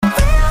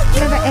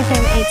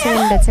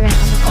100.7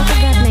 on the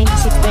Autograph,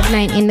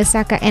 96.9 in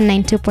Lusaka, and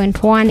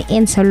 92.1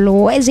 in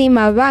Solwezi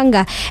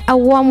Mavanga. A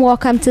warm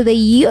welcome to the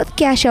Youth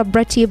Care Show,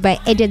 brought to you by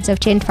Agents of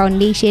Change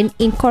Foundation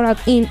in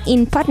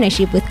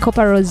partnership with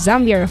Koparo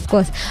Zambia, of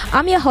course.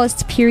 I'm your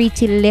host,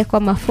 Purity Leko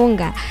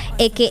Mafunga,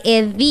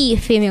 aka the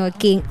Female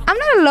King. I'm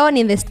not alone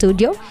in the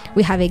studio.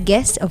 We have a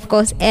guest, of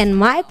course, and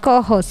my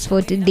co-host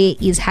for today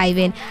is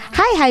Hyven.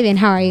 Hi, Hyven,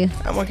 how are you?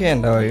 I'm okay,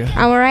 and how are you?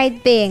 I'm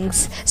alright,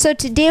 thanks. So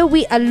today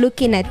we are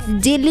looking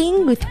at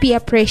dealing with peer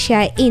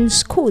pressure in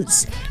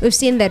schools. We've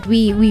seen that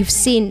we've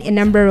seen a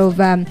number of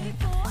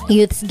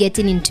youths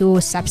getting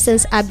into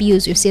substance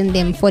abuse. We've seen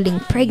them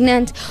falling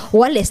pregnant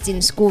whilst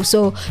in school.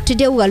 So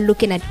today we are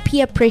looking at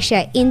peer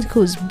pressure in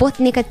schools, both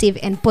negative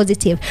and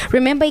positive.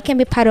 Remember, you can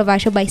be part of our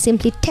show by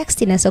simply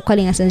texting us or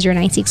calling us on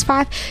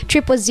 0965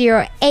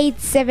 000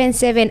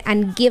 877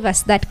 and give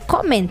us that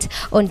comment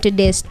on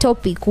today's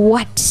topic.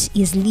 What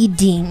is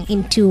leading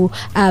into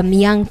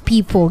young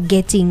people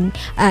getting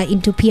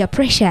into peer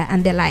pressure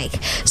and the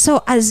like?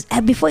 So as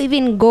before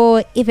even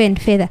go even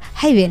further,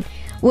 Hyven,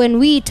 when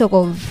we talk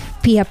of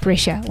peer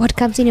pressure, what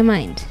comes in your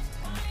mind?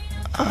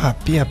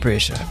 Peer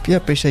pressure. Peer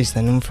pressure is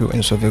an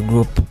influence of a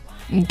group.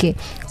 Okay,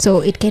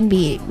 so it can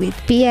be with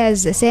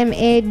peers the same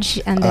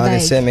age and the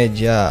same age,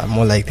 yeah,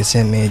 more like the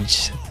same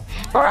age.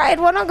 All right,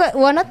 we're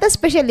not the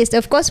specialist.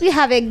 Of course, we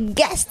have a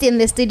guest in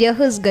the studio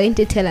who's going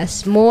to tell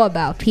us more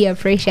about peer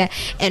pressure,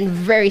 and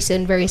very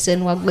soon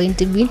we're going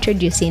to be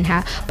introducing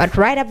her. But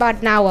right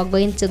about now, we're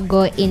going to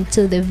go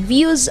into the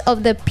views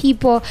of the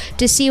people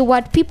to see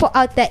what people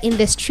out there in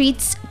the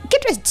streets,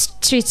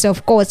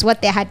 of course,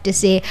 what they had to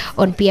say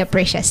on peer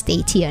pressure.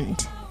 Stay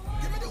tuned.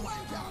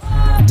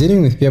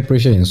 Dealing with peer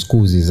pressure in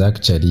schools is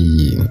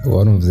actually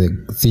one of the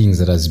things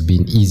that has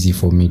been easy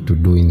for me to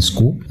do in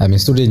school. I'm a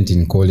student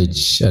in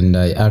college, and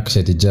I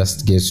actually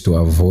just get to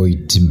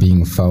avoid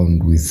being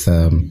found with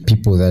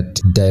people that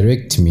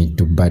direct me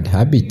to bad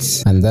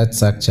habits. And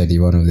that's actually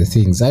one of the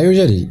things I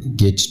usually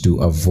get to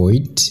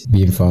avoid,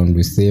 being found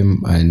with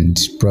them and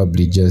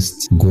probably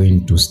just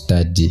going to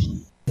study.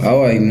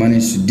 How I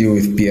managed to deal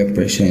with peer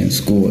pressure in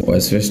school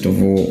was, first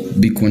of all,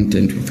 be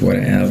content with what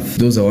I have.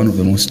 Those are one of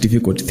the most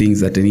difficult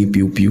things that any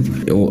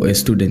pupil or a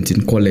student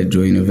in college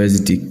or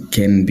university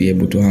can be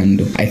able to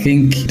handle. I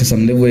think to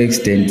some level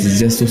extent, it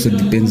just also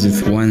depends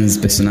with one's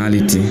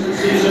personality,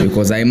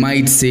 because I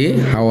might say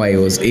how I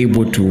was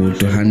able to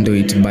handle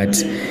it,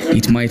 but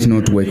it might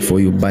not work for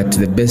you. But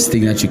the best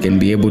thing that you can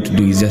be able to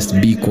do is just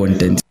be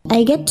content.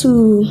 I get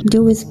to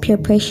deal with peer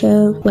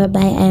pressure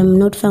whereby I am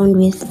not found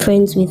with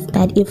friends with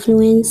bad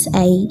influence.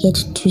 I get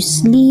to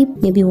sleep,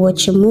 maybe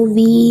watch a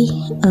movie,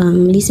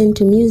 listen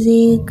to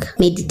music,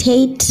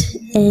 meditate,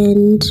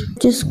 and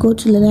just go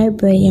to the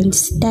library and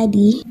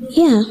study.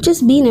 Yeah,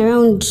 just being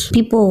around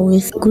people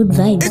with good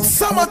vibes. It's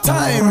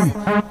summertime.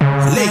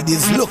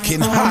 Ladies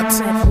looking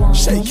hot,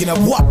 shaking up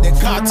what they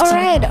got. All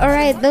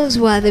right. Those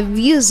were the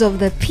views of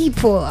the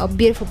people, of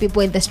beautiful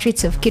people in the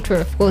streets of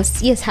Kitwe, of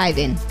course. Yes,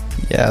 Hyven.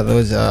 Yeah,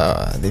 those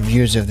are the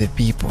views of the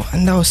people.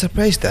 And I was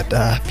surprised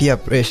that peer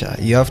pressure,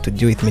 you have to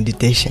do with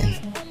meditation.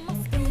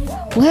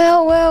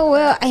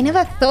 Well, I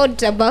never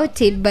thought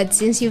about it, but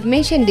since you've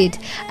mentioned it,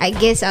 I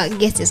guess our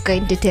guest is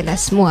going to tell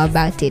us more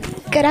about it.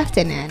 Good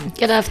afternoon.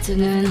 Good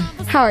afternoon.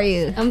 How are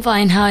you? I'm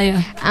fine. How are you?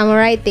 I'm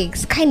alright,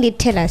 thanks. Kindly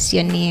tell us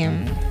your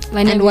name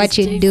and what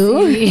you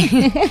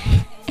do.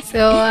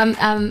 So I'm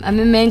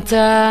a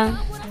mentor,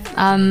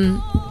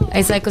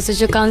 a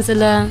psychosocial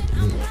counselor,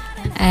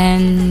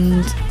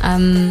 and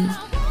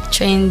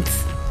trained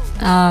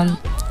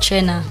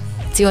trainer,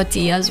 TOT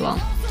as well.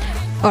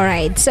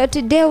 Alright, so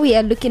today we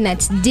are looking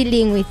at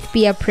dealing with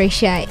peer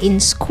pressure in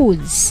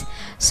schools.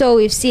 So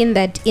we've seen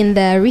that in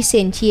the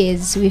recent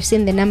years, we've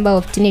seen the number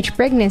of teenage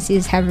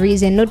pregnancies have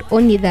risen. Not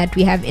only that,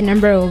 we have a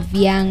number of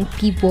young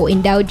people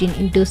indulging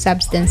into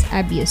substance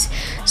abuse.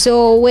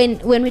 So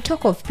when we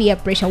talk of peer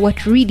pressure,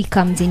 what really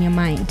comes in your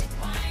mind?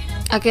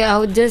 Okay, I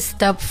would just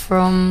start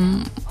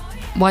from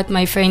what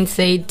my friend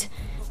said.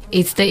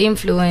 It's the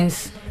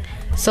influence.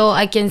 So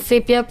I can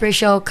say peer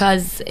pressure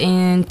occurs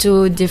in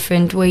two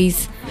different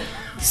ways.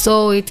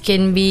 So it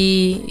can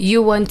be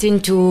you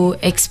wanting to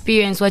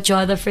experience what your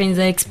other friends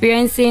are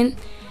experiencing,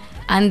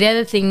 and the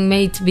other thing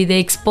might be the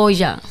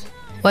exposure,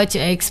 what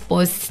you're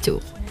exposed to.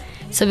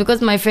 So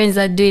because my friends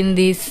are doing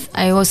this,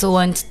 I also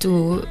want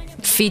to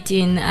fit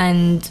in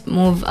and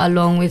move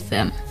along with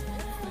them.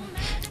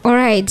 All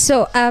right,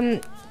 so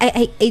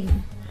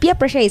peer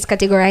pressure is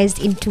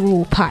categorized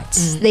into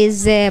parts.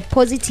 There's a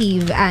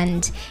positive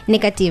and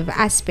negative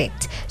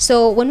aspect.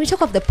 So when we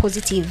talk of the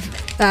positive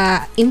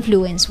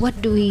influence,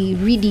 what do we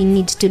really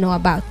need to know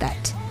about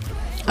that?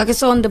 Okay,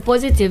 so on the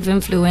positive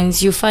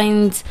influence, you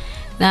find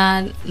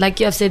like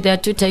you have said, there are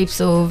two types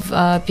of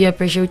peer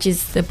pressure, which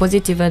is the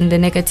positive and the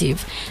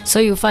negative. So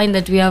you find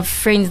that we have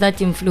friends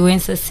that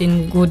influence us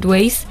in good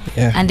ways,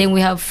 and then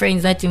we have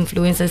friends that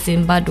influence us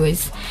in bad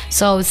ways.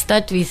 So I'll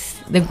start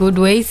with the good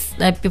ways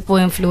that people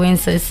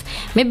influence us.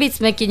 Maybe it's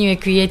making you a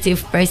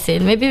creative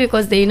person, maybe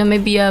because they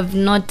maybe you have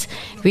not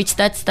reached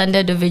that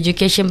standard of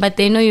education, but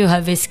they know you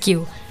have a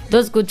skill.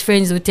 those good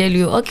friends will tell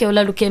you, okay,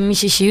 Ola, look at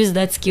Mishi, she used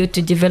that skill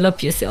to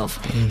develop yourself.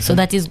 So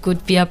that is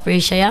good peer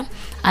pressure, yeah.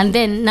 And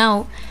then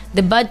now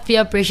the bad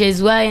peer pressure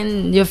is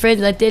when your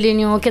friends are telling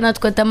you, okay, not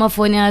kotama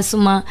phone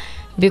asuma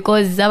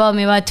because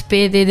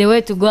the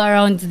way to go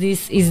around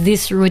this is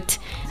this route.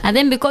 And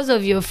then because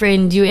of your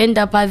friend, you end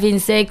up having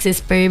sex,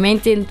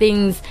 experimenting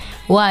things.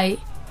 Why?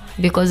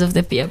 Because of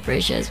the peer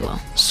pressure as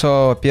well.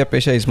 So peer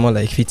pressure is more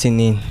like fitting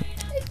in.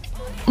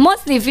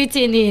 Mostly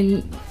fitting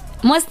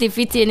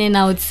in,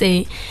 I would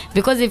say,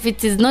 because if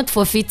it is not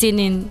for fitting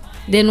in,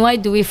 then why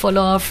do we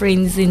follow our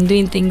friends in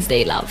doing things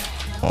they love?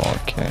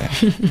 Okay.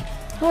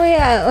 Oh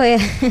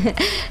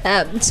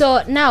yeah.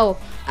 So now,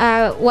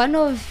 one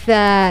of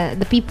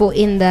the people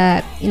in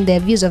the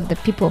views of the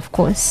people, of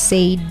course,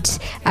 said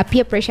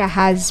peer pressure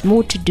has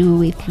more to do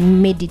with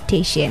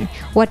meditation.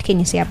 What can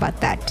you say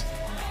about that?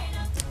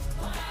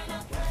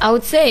 I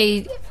would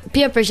say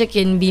peer pressure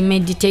can be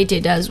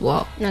meditated as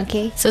well.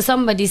 Okay. So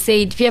somebody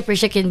said peer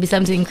pressure can be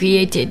something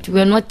created.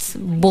 We're not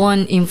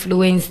born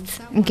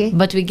influenced, Okay.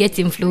 but we get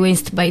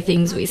influenced by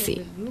things we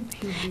see.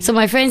 So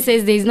my friend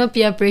says there is no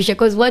peer pressure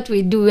because what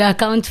we do, we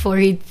account for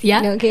it.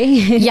 Yeah. Okay.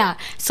 Yeah.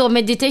 So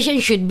meditation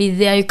should be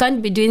there. You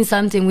can't be doing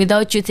something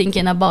without you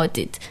thinking about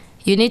it.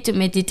 You need to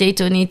meditate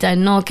on it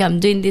and know, okay, I'm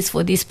doing this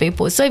for this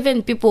purpose. So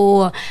even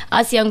people,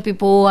 us young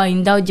people who are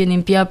indulging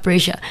in peer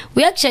pressure,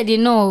 we actually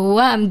know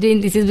why I'm doing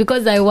this is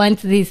because I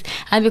want this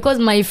and because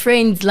my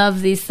friends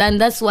love this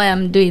and that's why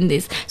I'm doing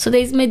this. So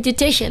there is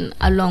meditation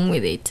along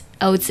with it,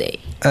 I would say.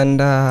 And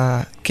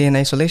can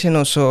isolation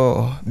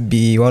also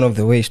be one of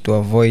the ways to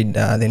avoid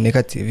the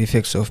negative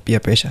effects of peer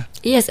pressure?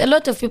 Yes, a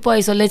lot of people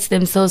isolate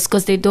themselves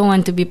because they don't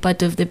want to be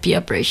part of the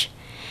peer pressure.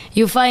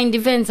 You find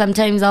even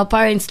sometimes our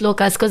parents lock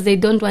us because they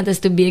don't want us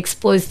to be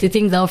exposed to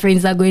things our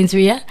friends are going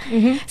through, yeah?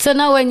 So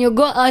now when you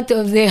go out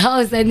of the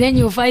house and then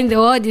you find the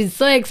world is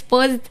so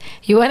exposed,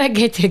 you want to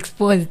get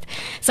exposed.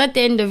 So at the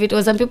end of it,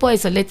 some people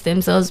isolate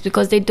themselves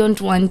because they don't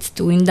want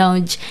to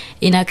indulge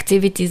in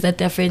activities that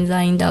their friends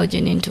are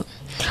indulging into.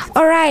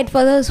 All right,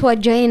 for those who are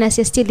joining us,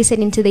 you're still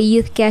listening to the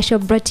Youth Care Show,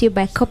 brought to you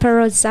by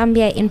Copper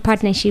Zambia in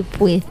partnership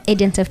with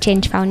Agents of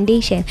Change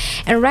Foundation.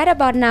 And right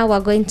about now, we're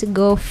going to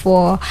go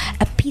for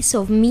a piece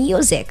of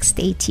music.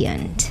 Stay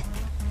tuned.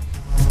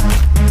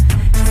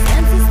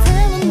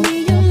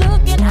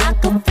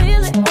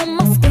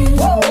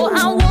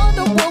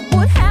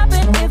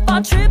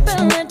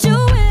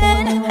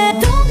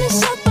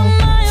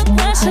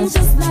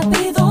 Just let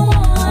me the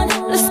one.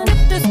 Let's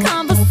get this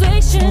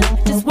conversation.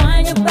 Just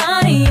wind your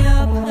body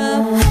up.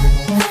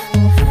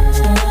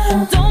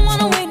 Don't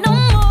wanna wait no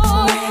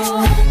more.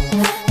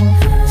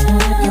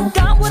 You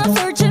got what I'm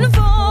searching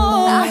for.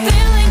 I'm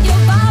feeling you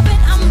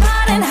vibing. I'm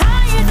riding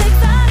high and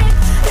excited.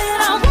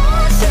 And I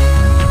want you.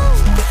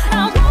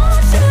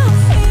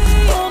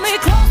 Pull me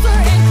closer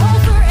and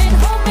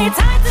hold me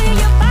tight to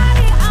your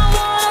body. I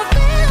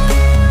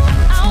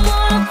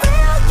wanna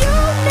feel you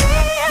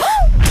near.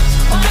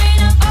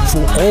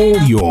 For all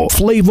your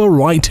Flavor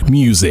Right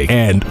music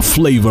and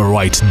Flavor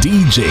Right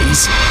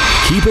DJs,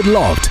 keep it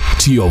locked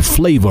to your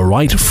Flavor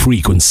Right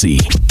frequency.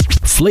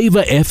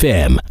 Flavor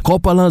FM,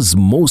 Kopala's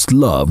most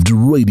loved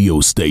radio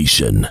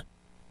station.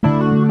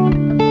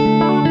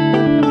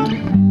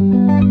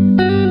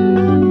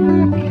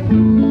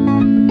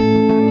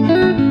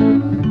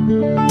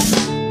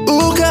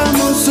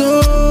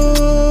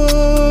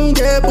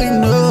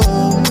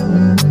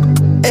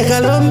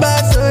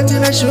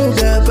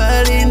 Sugar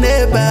body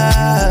neba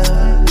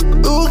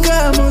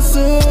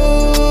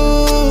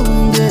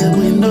ukamusunge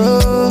bwino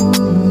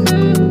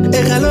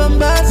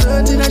ekalomba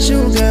sote na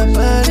sugar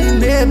body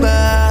neba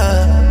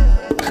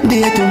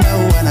ndiye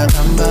tunawana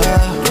kamba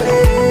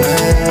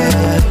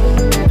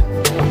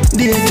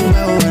ndiye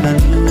tunawana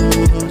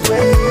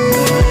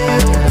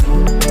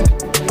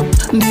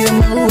ndiye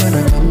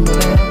mawana kamba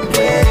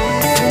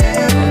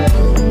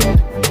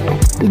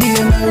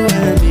ndiye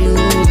mawana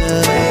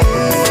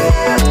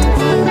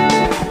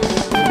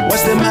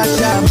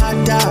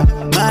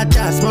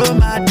Matter, small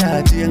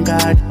matter,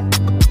 Tiangad.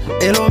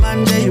 Hello,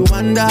 Monday, you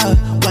wonder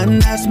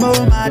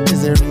small matter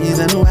is the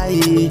reason why.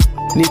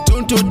 Ni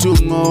tuntu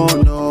no,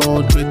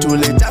 too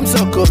late, I'm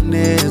so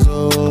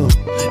conezo.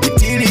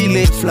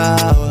 It's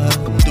flower,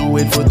 don't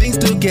wait for things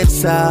to get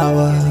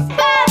sour.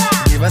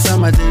 Give us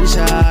some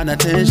attention,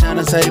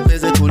 aside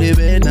pese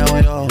kulibenda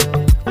yo.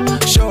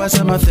 Show us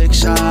some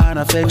affection,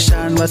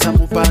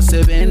 wasamupa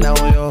sebenda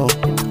yo.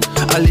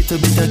 A little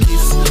bit of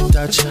kiss,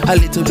 touch, a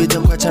little bit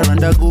of watch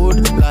around a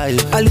good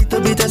life. A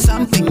little bit of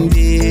something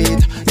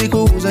date,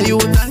 nikuuza you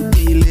thank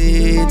me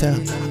later.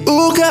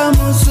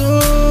 Ukamusunge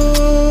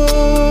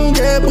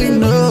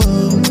bwino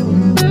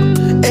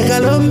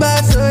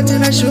ekalomba sote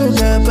na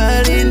sugar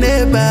body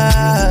neba.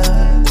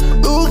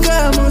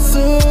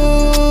 Ukamusunge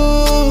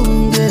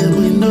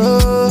bwino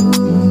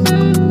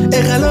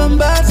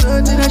ekalomba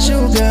sote na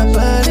sugar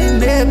body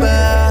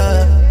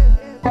neba.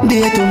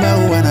 Ndiye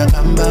tunawana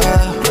kamba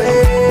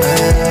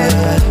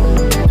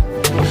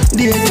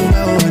ndiye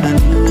tunawana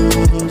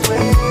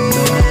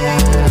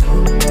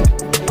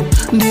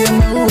ndiye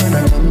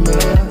mawana kamba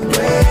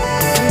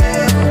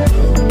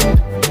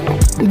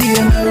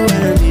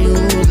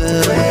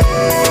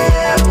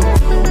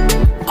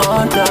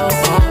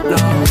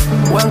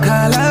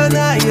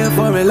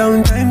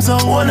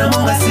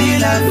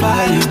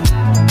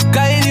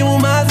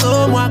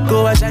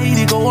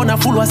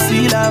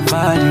feel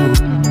value.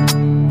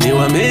 Ni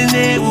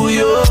wamene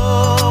uyo,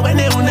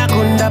 wene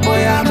unakonda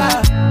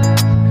boyama.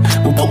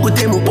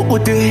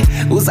 Mupokute,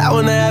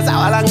 usaona ya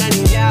zawalanga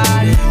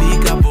ninyari.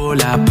 Lika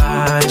bola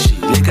panchi,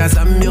 lika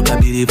samyo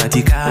kabiri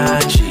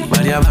vatikanchi.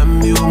 Bali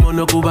abami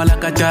umono kubala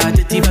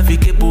kachache, tiba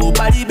fike po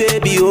bali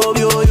baby yo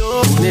yo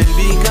yo.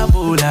 Lika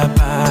bola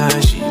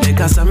panchi,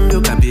 lika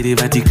samyo kabiri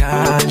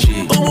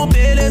vatikanchi.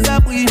 Umupeleza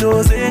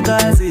bwino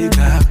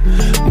zeka.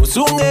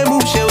 Musunge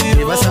mushe uyo.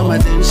 Give us some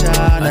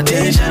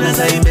attention as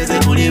I beze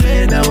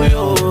kulivenda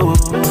uyo.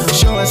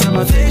 Show us some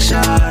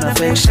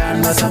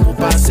affection, masamu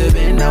pase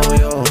venda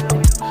uyo.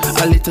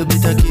 A little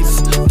bit of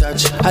kiss,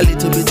 touch, a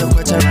little bit of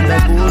watch around a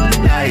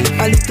good life.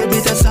 A little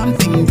bit of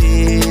something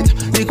dead,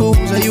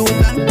 because you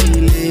won't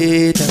be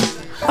later.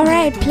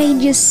 Alright,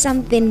 playing you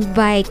something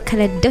by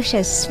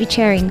Kaladocious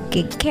featuring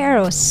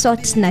Kekero,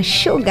 Salt na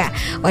Sugar.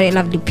 What a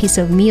lovely piece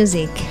of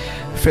music.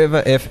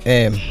 Flavor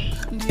FM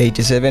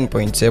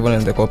 87.7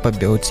 on the Copper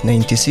Belt,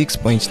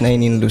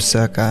 96.9 in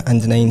Lusaka,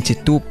 and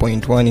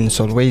 92.1 in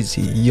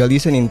Solwezi. You're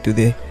listening to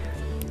the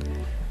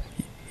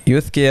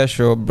Youth Care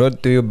Show,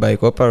 brought to you by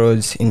Copper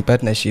Roads in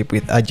partnership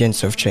with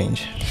Agents of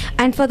Change.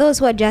 And for those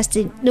who are just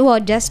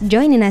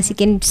joining us, you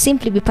can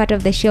simply be part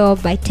of the show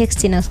by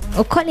texting us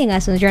or calling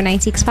us on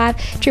 0965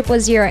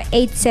 000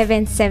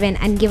 877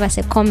 and give us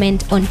a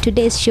comment on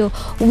today's show.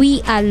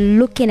 We are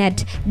looking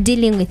at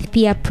dealing with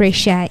peer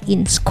pressure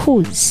in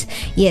schools.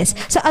 Yes.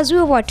 So as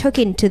we were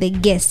talking to the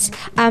guests,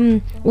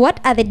 what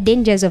are the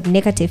dangers of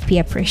negative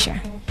peer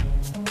pressure?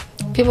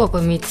 People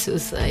commit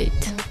suicide.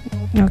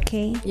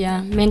 Okay.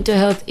 Yeah, mental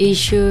health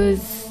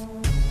issues,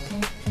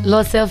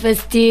 low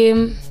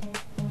self-esteem.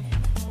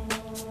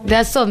 There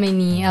are so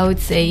many, I would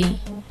say.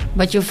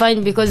 But you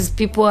find because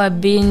people are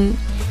being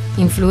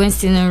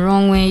influenced in the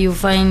wrong way, you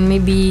find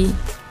maybe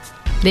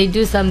they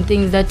do some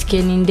things that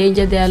can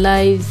endanger their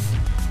lives.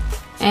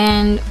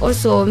 And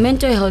also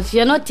mental health,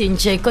 you're not in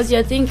check because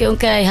you're thinking,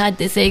 okay, I had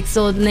the sex,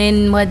 so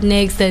then what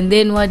next, and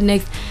then what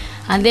next?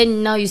 And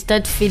then now you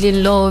start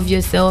feeling low of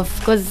yourself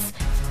because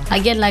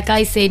again, like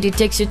I said, it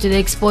takes you to the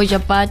exposure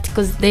part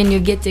because then you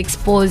get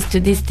exposed to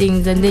these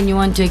things and then you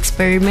want to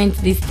experiment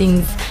these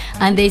things.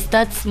 And they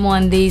start small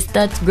and they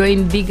start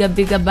growing bigger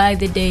by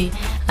the day.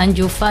 And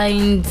you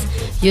find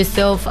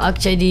yourself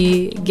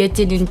actually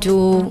getting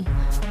into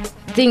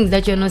things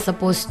that you're not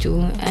supposed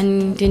to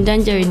and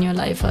endangering your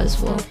life as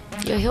well,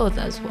 your health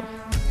as well.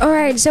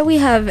 Alright, so we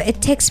have a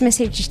text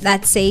message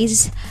that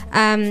says,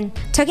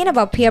 talking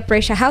about peer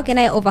pressure, how can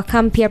I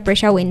overcome peer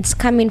pressure when it's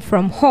coming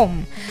from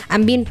home?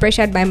 I'm being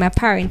pressured by my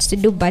parents to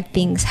do bad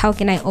things. How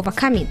can I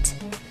overcome it?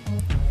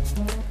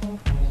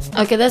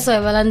 Okay, that's why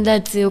I learned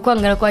that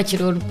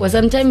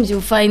sometimes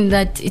you find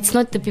that it's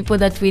not the people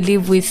that we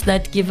live with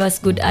that give us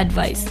good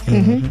advice,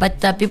 but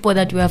the people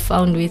that we are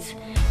found with.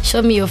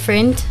 Show me your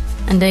friend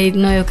and I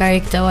know your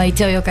character, or I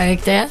tell your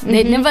character.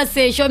 They never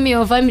say, show me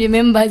your family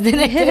members, then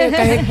I tell your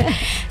character.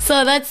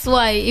 So that's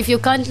why if you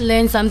can't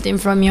learn something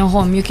from your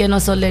home, you can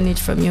also learn it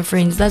from your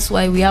friends. That's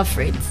why we have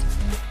friends.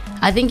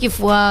 I think if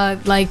we're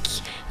like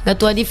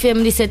gatwadi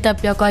family setup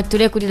yakwa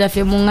ture kudida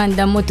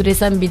femunganda mo ture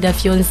sambida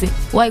fiance,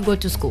 why go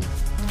to school?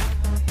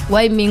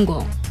 Why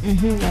mingle?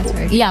 That's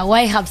right. Yeah,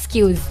 why have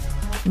skills?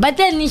 But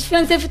then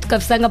fiance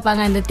tukafisanga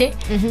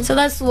pangandate. So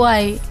that's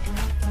why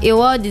a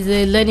world is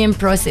a learning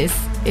process.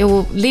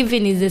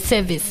 Living is a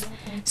service.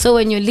 So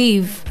when you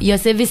live, you're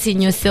servicing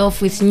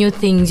yourself with new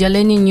things, you're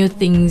learning new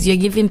things, you're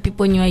giving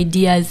people new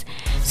ideas.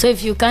 So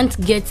if you can't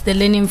get the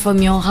learning from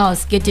your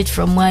house, get it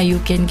from where you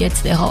can get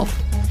the help.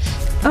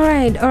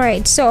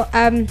 Alright. So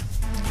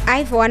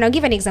I'll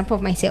give an example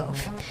of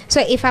myself. So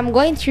if I'm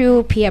going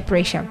through peer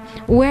pressure,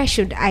 where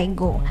should I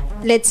go?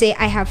 Let's say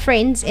I have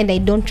friends and I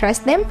don't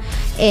trust them,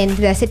 and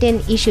there are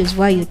certain issues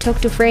where you talk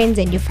to friends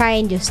and you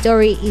find your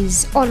story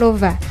is all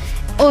over.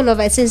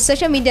 Since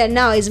social media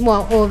now is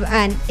more of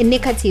a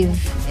negative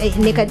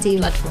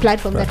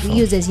platform that we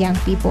use as young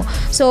people.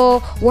 So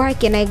where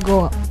can I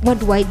go? What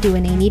do I do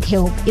when I need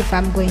help if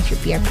I'm going through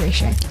peer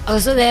pressure?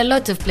 Also, there are a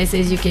lot of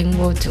places you can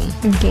go to.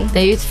 Okay.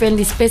 There are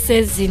youth-friendly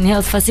spaces in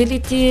health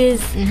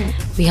facilities.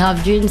 We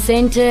have dream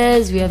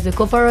centers. We have the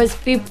corporate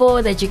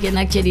people that you can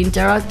actually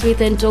interact with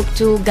and talk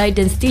to.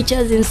 Guidance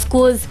teachers in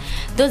schools.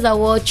 Those are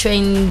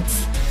well-trained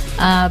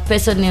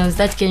personnel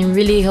that can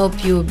really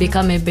help you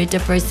become a better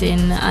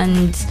person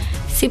and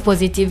see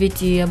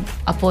positivity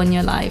upon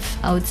your life,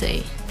 I would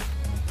say.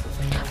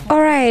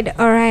 Alright.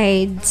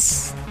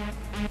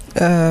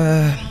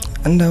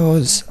 And I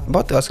was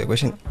about to ask a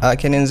question.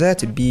 Can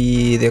anxiety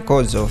be the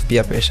cause of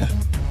peer pressure?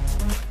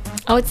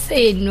 I would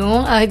say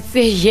no. I would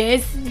say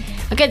yes.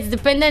 Okay, it's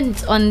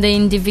dependent on the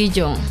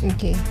individual.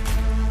 Okay.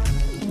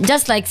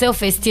 Just like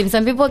self-esteem,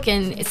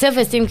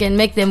 self-esteem can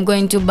make them go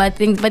into bad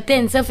things, but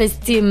then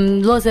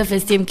low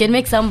self-esteem can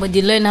make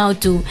somebody learn how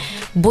to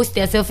boost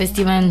their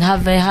self-esteem and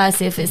have a high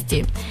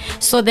self-esteem.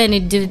 So then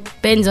it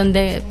depends on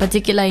the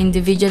particular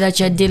individual that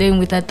you're dealing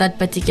with at that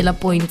particular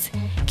point.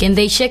 Can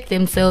they shake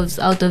themselves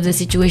out of the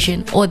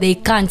situation, or they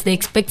can't? They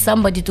expect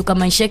somebody to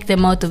come and shake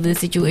them out of the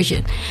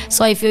situation.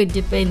 So I feel it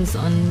depends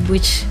on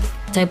which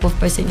type of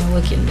person you're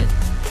working with.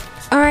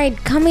 All right,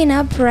 coming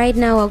up right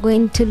now, we're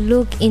going to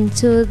look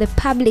into the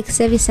public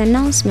service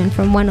announcement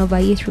from one of our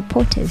youth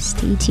reporters.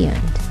 Stay tuned.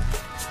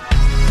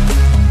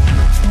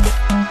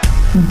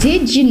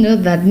 Did you know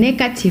that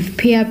negative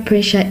peer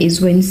pressure is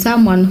when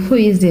someone who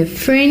is a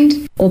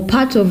friend or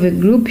part of a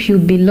group you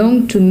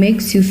belong to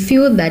makes you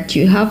feel that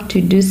you have to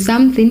do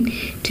something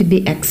to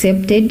be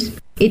accepted?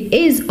 It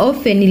is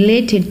often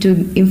related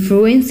to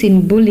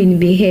influencing bullying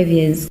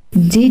behaviors.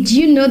 Did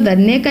you know that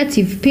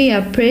negative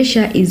peer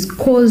pressure is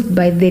caused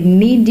by the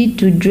need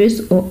to dress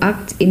or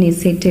act in a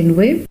certain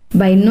way,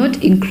 by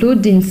not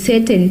including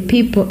certain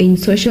people in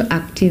social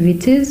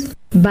activities,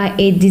 by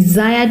a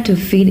desire to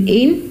fit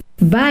in,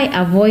 by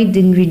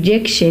avoiding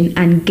rejection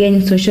and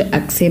gain social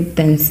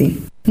acceptance?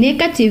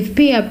 Negative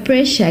peer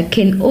pressure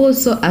can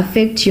also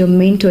affect your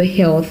mental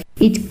health.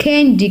 It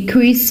can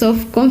decrease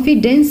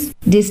self-confidence,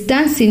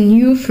 distancing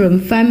you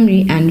from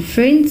family and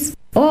friends,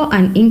 or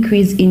an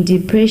increase in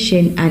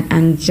depression and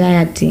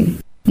anxiety.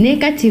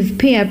 Negative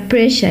peer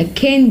pressure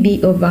can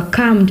be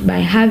overcome by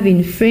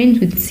having friends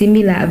with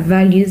similar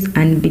values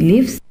and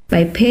beliefs,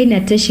 by paying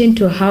attention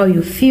to how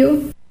you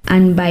feel,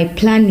 and by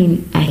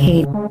planning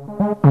ahead.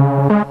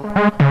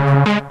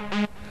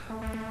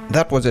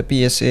 That was a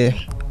PSA.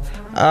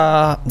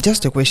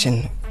 Just a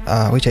question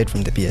which I had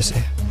from the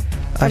PSA.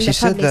 She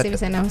said that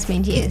service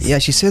announcement, yes. Yeah,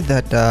 she said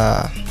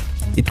that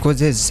it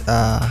causes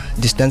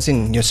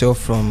distancing yourself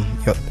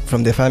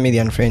from the family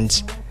and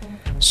friends.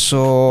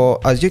 So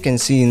as you can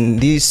see in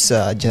this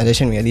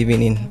generation we are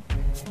living in,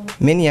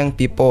 many young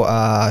people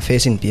are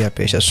facing peer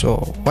pressure. So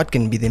what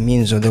can be the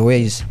means or the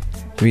ways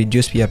to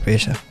reduce peer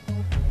pressure?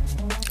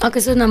 Okay,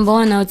 so number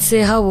one, I would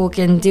say how we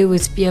can deal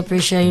with peer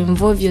pressure.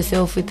 Involve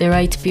yourself with the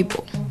right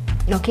people.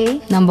 Okay.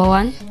 Number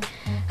one.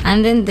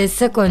 And then the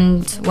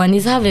second one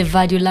is have a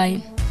value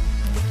line.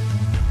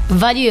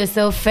 Value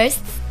yourself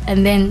first,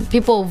 and then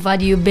people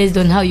value you based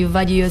on how you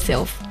value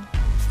yourself.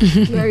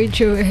 Very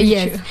true.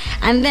 Yes. True.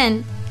 And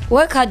then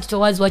work hard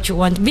towards what you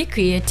want. Be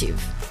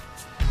creative.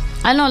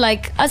 I know,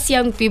 like, us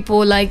young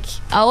people, like,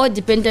 are all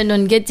dependent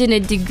on getting a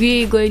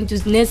degree, going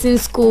to nursing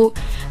school.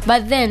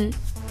 But then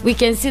we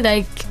can see,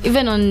 like,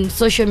 even on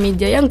social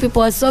media, young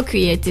people are so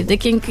creative. They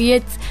can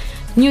create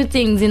new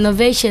things,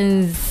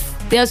 innovations.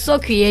 They are so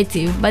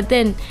creative, but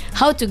then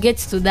how to get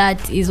to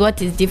that is what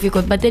is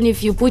difficult. But then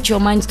if you put your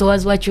mind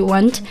towards what you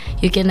want,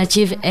 you can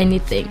achieve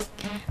anything.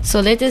 So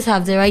let us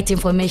have the right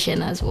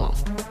information as well.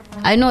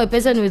 I know a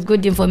person with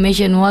good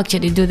information will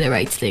actually do the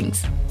right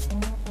things.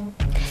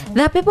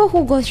 There are people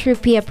who go through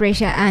peer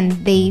pressure and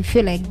they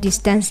feel like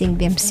distancing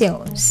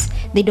themselves.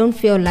 They don't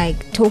feel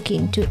like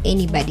talking to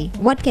anybody.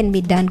 What can be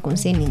done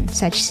concerning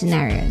such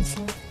scenarios?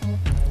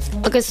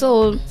 Okay,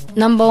 so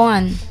number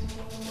one,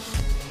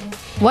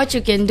 what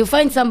you can do,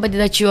 find somebody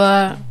that you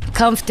are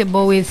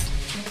comfortable with,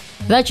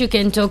 that you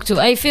can talk to.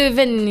 I feel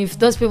even if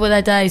those people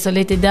that are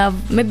isolated, they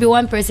have maybe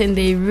one person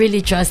they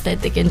really trust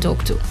that they can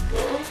talk to.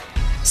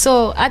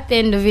 So at the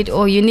end of it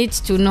all, you need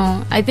to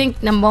know, I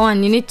think number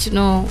one, you need to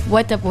know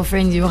what type of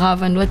friends you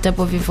have and what type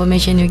of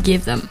information you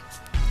give them.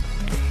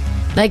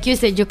 Like you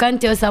said, you can't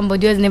tell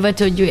somebody who has never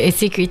told you a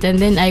secret and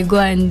then I go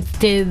and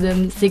tell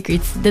them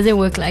secrets. It doesn't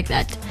work like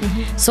that.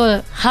 Mm-hmm.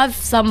 So have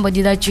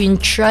somebody that you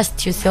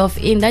entrust yourself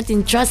in, that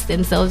entrusts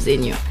themselves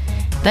in you,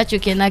 that you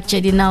can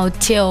actually now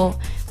tell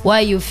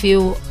why you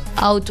feel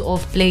out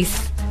of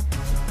place,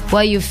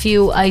 why you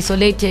feel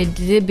isolated.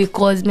 Is it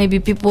because maybe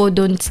people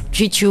don't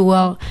treat you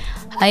well?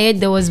 I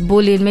heard there was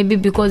bullying, maybe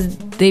because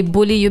they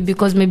bully you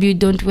because maybe you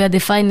don't wear the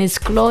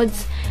finest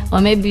clothes, or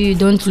maybe you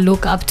don't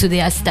look up to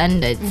their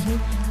standards.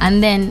 Mm-hmm.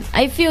 And then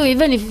I feel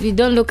even if you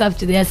don't look up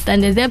to their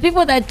standards, there are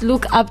people that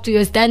look up to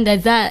your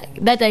standards that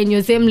are in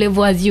your same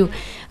level as you.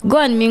 Go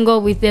and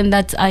mingle with them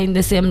that are in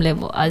the same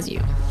level as you.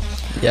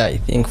 Yeah, I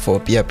think for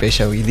peer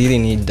pressure, we really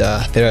need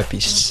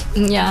therapists.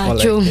 Yeah, or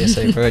true. Like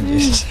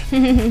psychologists.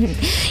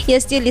 You're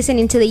still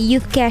listening to the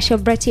Youth Care Show,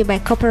 brought to you by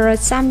Copper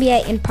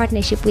Zambia in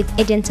partnership with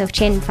Agents of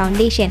Change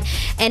Foundation.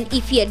 And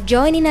if you're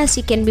joining us,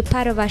 you can be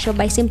part of our show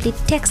by simply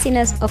texting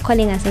us or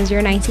calling us on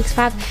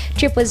 0965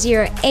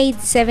 000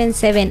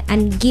 877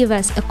 and give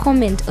us a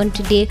comment on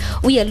today.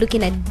 We are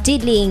looking at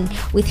dealing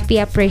with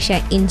peer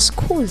pressure in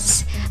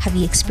schools. Have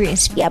you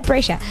experienced peer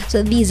pressure?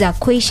 So these are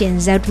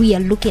questions that we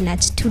are looking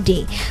at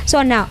today.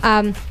 So now,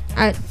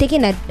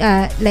 taking like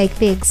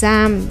the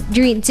exam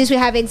since we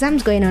have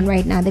exams going on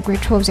right now, the grade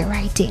 12s are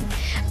writing.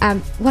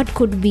 What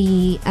could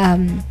be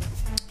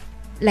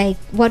like,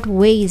 what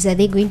ways are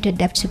they going to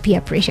adapt to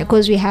peer pressure?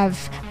 Because we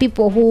have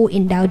people who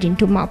indulge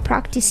into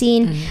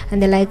malpracticing,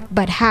 and they're like,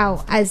 but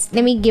how?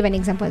 Let me give an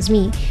example. As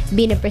me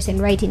being a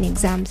person writing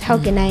exams,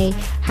 how can I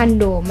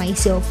handle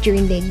myself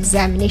during the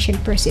examination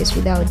process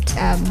without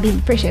being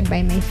pressured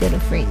by my fellow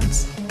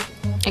friends?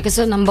 Okay,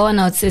 so number one,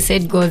 I would say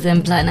set goals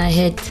and plan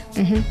ahead.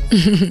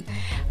 Mm-hmm.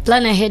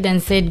 Plan ahead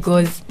and set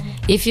goals.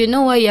 If you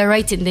know why you're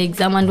writing the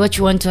exam and what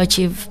you want to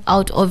achieve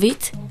out of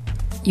it,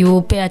 you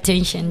will pay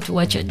attention to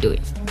what you're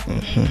doing.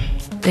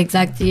 Mm-hmm.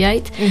 Exactly,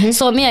 right? Mm-hmm.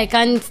 So me, I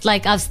can't,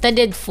 like, I've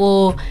studied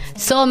for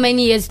so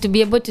many years to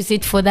be able to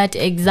sit for that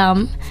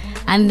exam,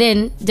 and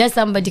then just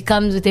somebody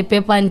comes with a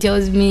paper and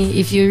tells me,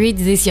 if you read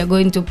this, you're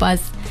going to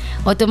pass.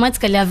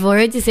 Automatically, I've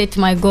already set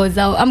my goals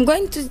out. I'm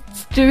going to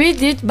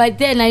read it, but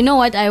then I know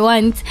what I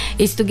want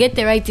is to get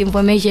the right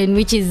information,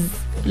 which is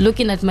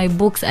looking at my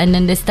books and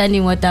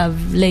understanding what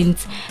I've learned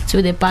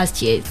through the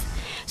past years.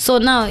 So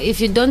now,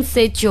 if you don't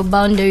set your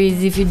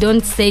boundaries, if you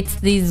don't set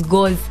these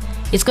goals,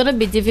 it's going to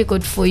be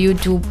difficult for you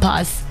to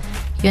pass.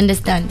 You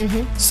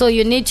understand? So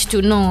you need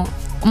to know,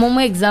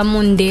 Momo exam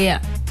on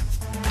there,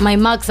 my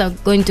marks are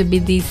going to be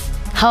this.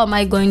 How am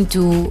I going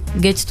to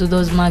get to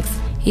those marks?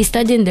 He's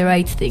studying the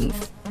right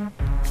things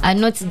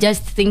and not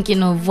just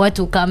thinking of what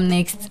will come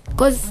next,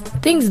 because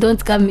things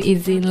don't come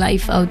easy in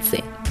life, I would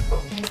say.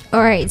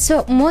 All right,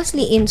 so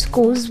mostly in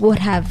schools would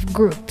have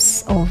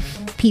groups of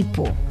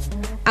people.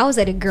 I was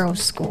at a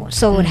girls' school,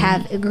 so would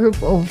have a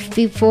group of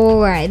people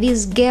where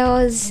these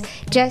girls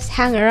just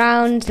hang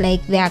around,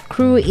 like their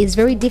crew is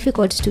very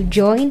difficult to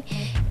join,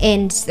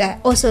 and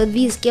also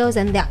these girls,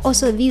 and there are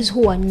also these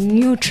who are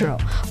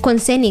neutral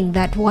concerning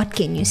that. What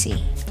can you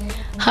say?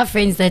 Have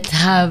friends that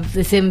have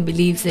the same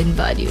beliefs and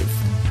values,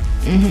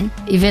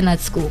 even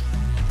at school.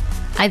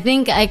 I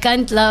think I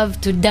can't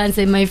love to dance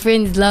and my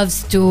friends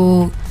loves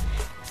to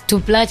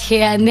plait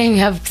hair, and then we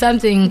have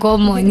something in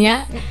common.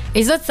 Yeah,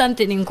 it's not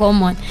something in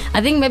common. I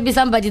think maybe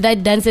somebody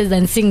that dances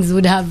and sings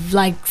would have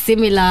like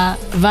similar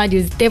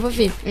values type of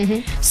it.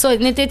 So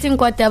netetin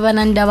kwata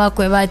bananda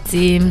bakwe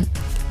bati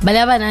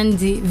balaba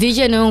nandi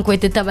vision on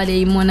kweteta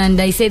bale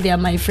imonanda, I say they are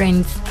my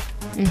friends.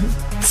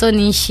 So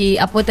nishi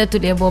apota to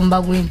the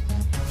bomba win.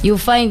 You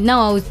find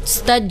now I'll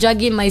start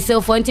dragging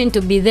myself wanting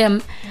to be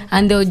them,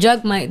 and they'll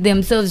drag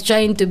themselves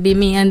trying to be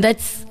me, and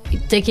that's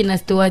taking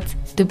us to what?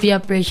 To peer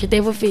pressure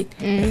type of it.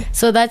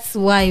 So that's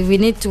why we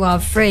need to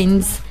have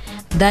friends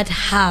that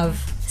have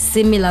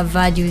similar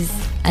values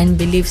and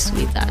beliefs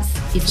with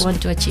us if you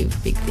want to achieve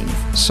big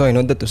things. So in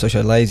order to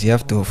socialize, you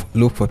have to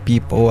look for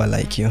people who are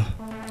like you.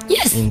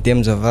 Yes. In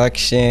terms of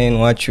action,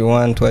 what you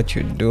want, what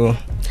you do.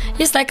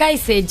 Just like I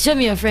said, show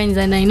me your friends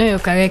and I know your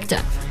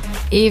character.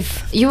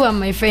 If you are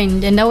my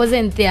friend and I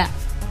wasn't there,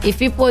 if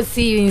people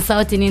see you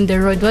insulting in the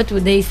road, what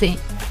would they say?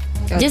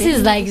 This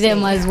is like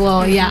them as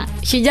well. Yeah,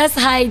 she just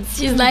hides.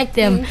 She's like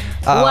them.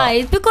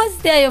 Why? Because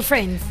they're your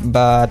friends.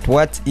 But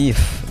what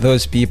if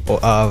those people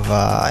have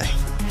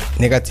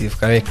negative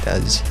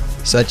characters,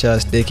 such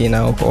as taking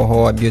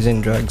alcohol, abusing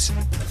drugs?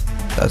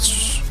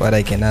 That's what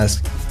I can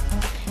ask.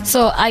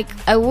 So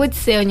I would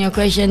say on your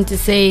question to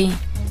say,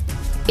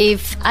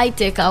 if I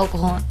take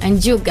alcohol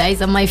and you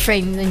guys are my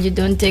friends and you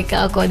don't take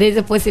alcohol, there's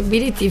a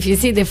possibility if you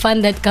see the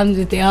fun that comes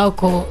with the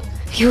alcohol,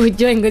 you would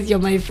join because you're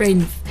my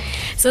friends.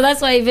 So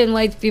that's why even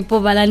white people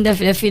balanda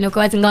filafino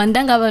kwa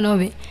ngandanga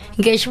banobe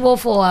ngeshwo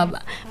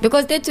forward,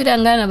 because they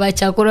tudangana ba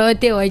chakura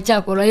ote wa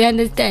chakura, you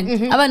understand?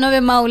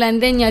 Abanobe maula,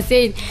 and then you're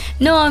saying,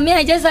 no, me,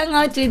 I just hang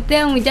out with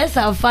them, we just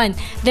have fun.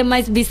 There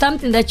must be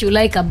something that you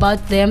like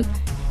about them,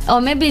 or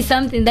maybe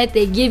something that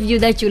they give you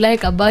that you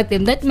like about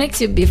them that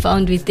makes you be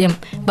found with them.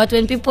 But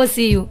when people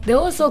see you, they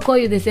also call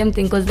you the same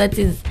thing, because that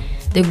is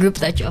the group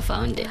that you're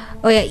found in.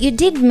 Oh yeah, you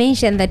did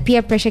mention that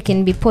peer pressure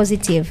can be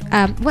positive.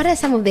 What are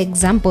some of the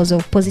examples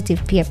of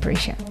positive peer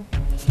pressure?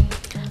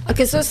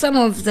 Okay, so some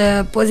of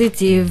the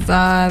positive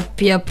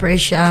peer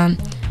pressure,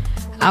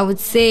 I would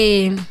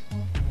say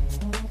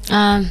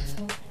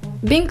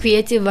being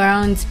creative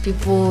around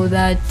people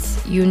that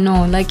you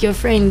know, like your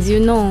friends, you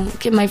know,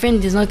 okay, my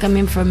friend is not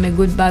coming from a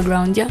good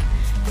background, yeah?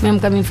 I'm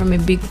coming from a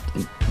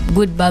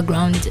good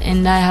background,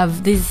 and I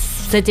have these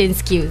certain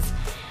skills.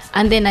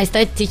 And then I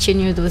start teaching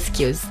you those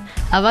skills.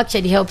 I've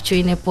actually helped you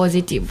in a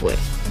positive way.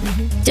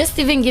 Just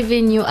even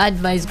giving you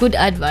advice, good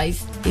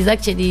advice, is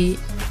actually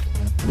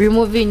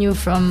removing you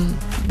from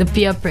the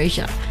peer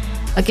pressure.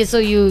 Okay, so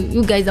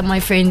you guys are my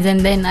friends,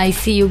 and then I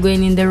see you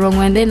going in the wrong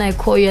way, and then I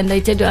call you and I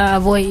tell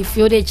you, boy, if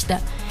you reach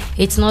that,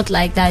 it's not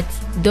like that.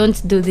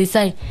 Don't do this.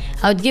 I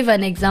would give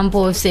an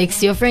example of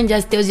sex. Your friend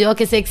just tells you,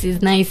 okay, sex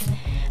is nice.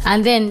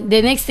 And then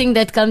the next thing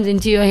that comes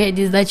into your head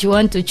is that you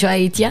want to try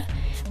it, yeah?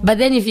 But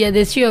then if you're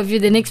the three of you,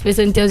 the next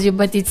person tells you,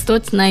 but it's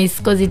not nice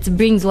because it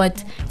brings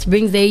what? It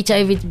brings the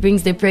HIV, it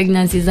brings the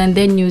pregnancies, and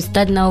then you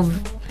start now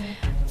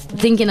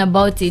thinking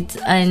about it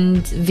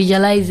and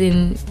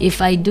visualizing,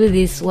 if I do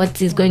this,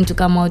 what is going to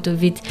come out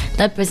of it?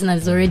 That person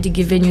has already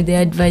given you the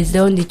advice. The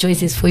only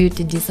choice is for you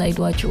to decide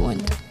what you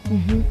want.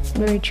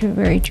 Very true,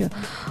 very true.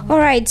 All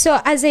right, so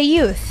as a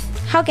youth,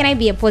 how can I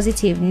be a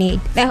positive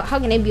how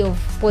can I be of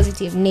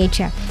positive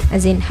nature?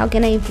 As in, how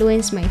can I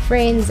influence my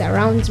friends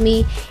around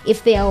me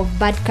if they are of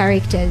bad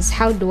characters?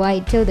 How do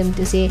I tell them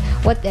to say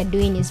what they're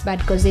doing is bad?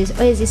 Because there's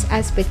always this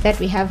aspect that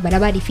we have, but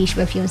about the fish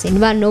perfumes and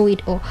never know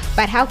it all.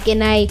 But how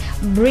can I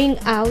bring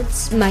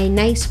out my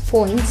nice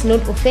points, not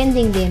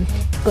offending them,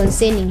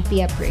 concerning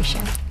peer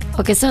pressure?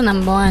 Okay, so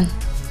number one,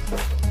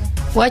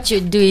 what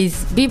you do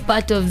is be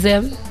part of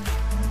them.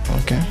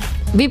 Okay.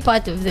 Be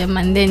part of them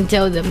and then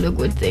tell them the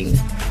good things.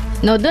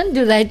 No, don't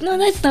do that. No,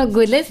 that's not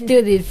good. Let's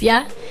do this,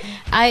 yeah?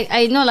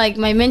 I know, like,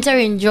 my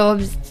mentoring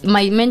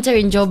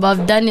job,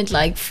 I've done it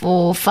like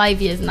for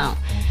 5 years now.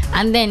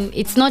 And then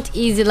it's not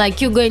easy,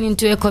 like you going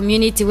into a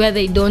community where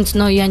they don't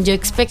know you and you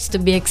expect to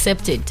be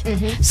accepted.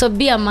 So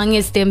be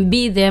amongst them,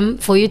 be them,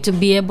 for you to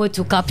be able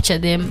to capture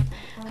them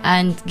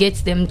and get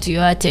them to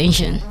your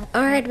attention.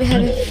 All right, we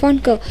have a phone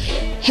call.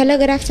 Hello,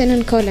 good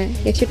afternoon, caller.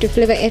 You're to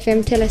Flavor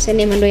FM. Tell us your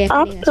name and where you're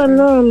calling us from.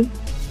 Afternoon.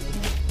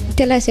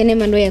 Tell us your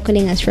name and where you're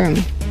calling us from.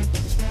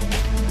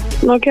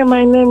 Okay,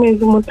 my name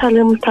is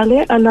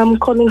Mutale and I'm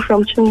calling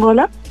from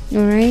Chingola.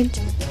 All right.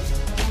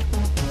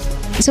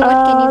 So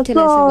what can you tell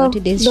us about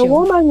today's show? The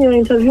woman you're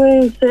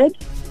interviewing said,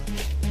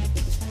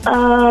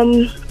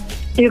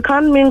 you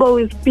can't mingle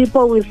with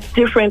people with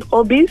different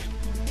hobbies,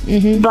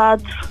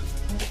 but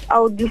I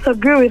would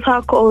disagree with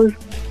her because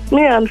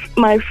me and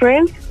my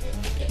friends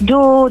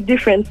do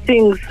different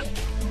things.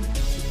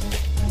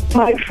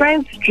 My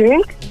friends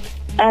drink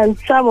and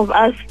some of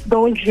us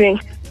don't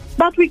drink,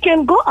 but we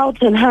can go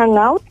out and hang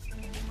out.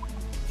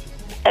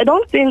 I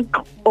don't think,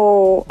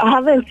 I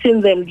haven't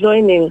seen them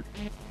joining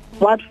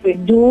what we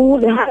do.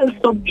 They haven't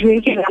stopped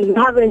drinking and we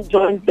haven't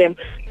joined them.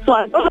 So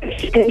I don't know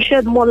if you can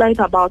shed more light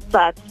about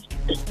that.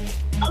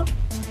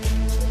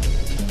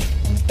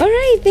 All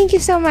right, thank you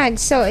so much.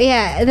 So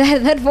yeah,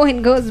 that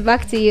point goes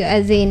back to you,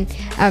 as in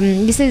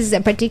this is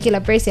a particular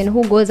person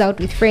who goes out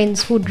with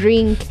friends who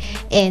drink,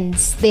 and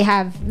they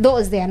have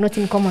those they are not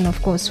in common,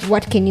 of course.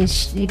 What can you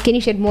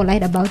shed more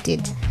light about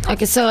it?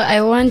 Okay, so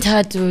I want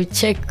her to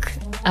check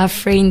her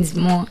friends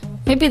more.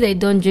 Maybe they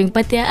don't drink,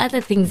 but there are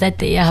other things that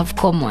they have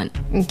common.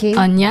 Okay.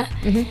 Anya,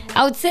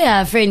 I would say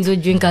her friends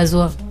would drink as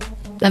well.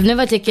 I've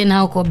never taken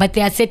alcohol, but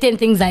there are certain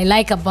things I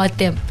like about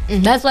them.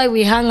 That's why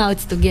we hang out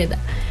together.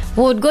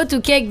 We would go to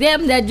cake,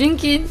 them they're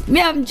drinking,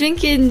 me I'm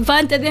drinking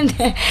Fanta, them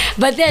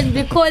but then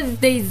because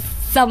there's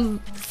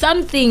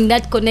something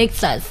that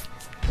connects us.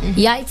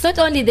 Yeah, it's not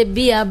only the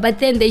beer, but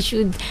then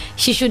she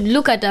should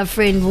look at her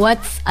friend, what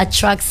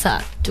attracts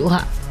her to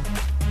her.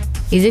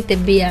 Is it the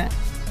beer?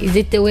 Is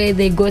it the way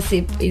they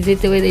gossip? Is it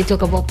the way they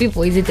talk about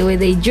people? Is it the way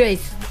they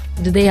dress?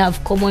 Do they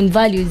have common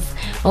values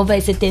over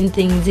certain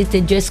things? Is it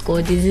the dress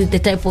code? Is it the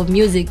type of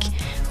music?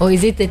 Or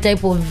is it the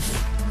type of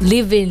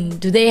living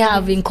do they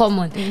have in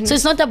common? So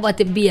it's not about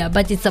the beer,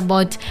 but it's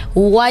about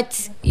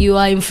what you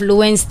are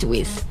influenced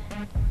with.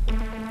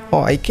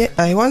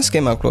 I once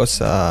came across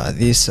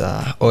this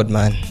old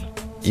man.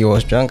 He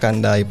was drunk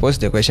and I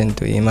posed a question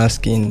to him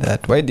asking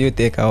that, why do you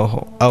take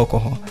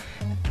alcohol?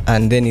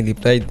 And then he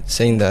replied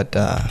saying that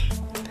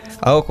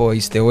alcohol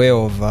is the way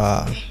of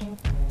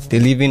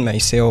relieving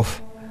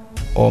myself,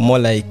 or more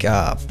like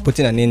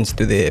putting an end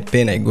to the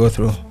pain I go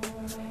through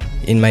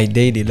in my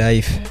daily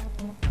life.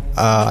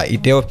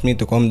 It helped me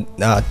to calm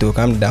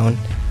down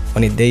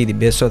on a daily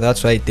basis, so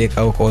that's why I take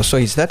alcohol. So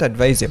is that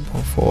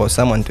advisable for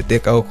someone to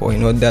take alcohol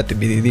in order to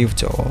be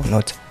relieved or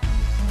not?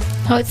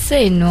 I would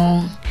say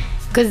no,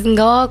 because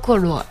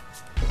ngawakolwa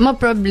my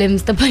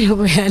problems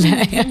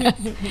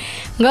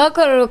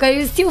ngawakolwa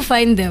you still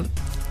find them,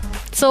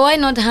 so why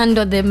not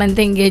handle them and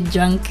then get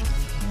drunk?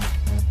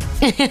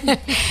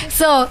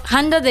 So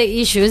handle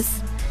the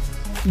issues,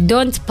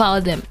 don't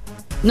pile them.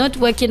 Not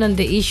working on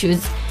the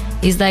issues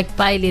is like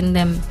piling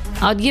them.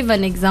 I'll give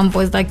an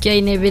example. It's like you're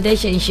in a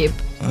relationship.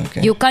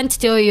 Okay. You can't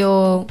tell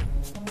your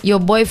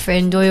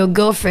boyfriend or your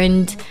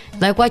girlfriend,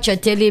 like what you're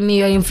telling me,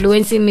 you're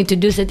influencing me to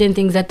do certain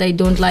things that I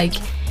don't like,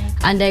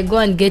 and I go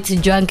and get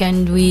drunk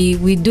and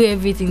we do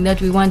everything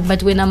that we want,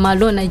 but when I'm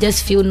alone I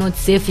just feel not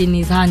safe in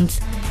his hands.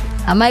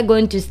 Am I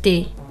going to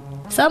stay?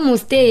 Some will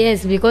stay,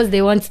 yes, because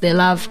they want the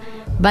love,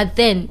 but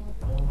then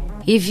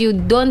if you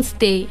don't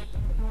stay,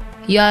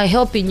 you are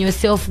helping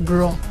yourself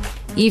grow.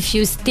 If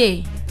you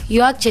stay,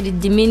 you're actually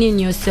demeaning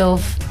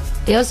yourself.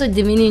 You're also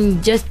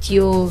demeaning just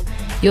your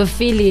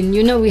feeling.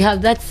 You know, we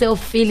have that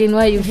self-feeling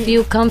where you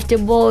feel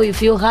comfortable, you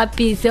feel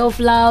happy,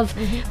 self-love.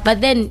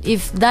 But then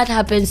if that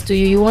happens to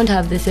you, you won't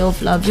have the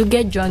self-love. You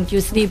get drunk,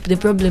 you sleep, the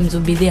problems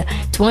will be there.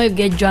 Tomorrow you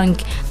get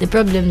drunk, the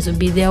problems will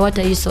be there. What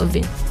are you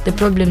solving? The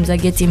problems are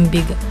getting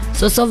bigger.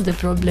 So solve the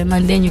problem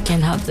and then you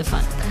can have the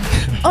fun.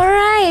 All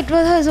right,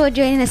 well, those who are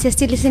joining us, you're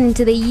still listening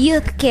to the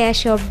Youth Care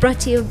Show,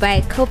 brought to you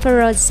by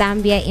Corporate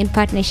Zambia in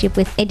partnership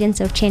with Agents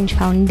of Change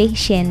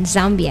Foundation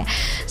Zambia.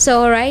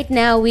 So right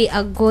now we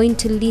are going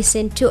to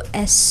listen to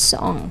a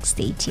song.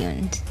 Stay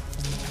tuned.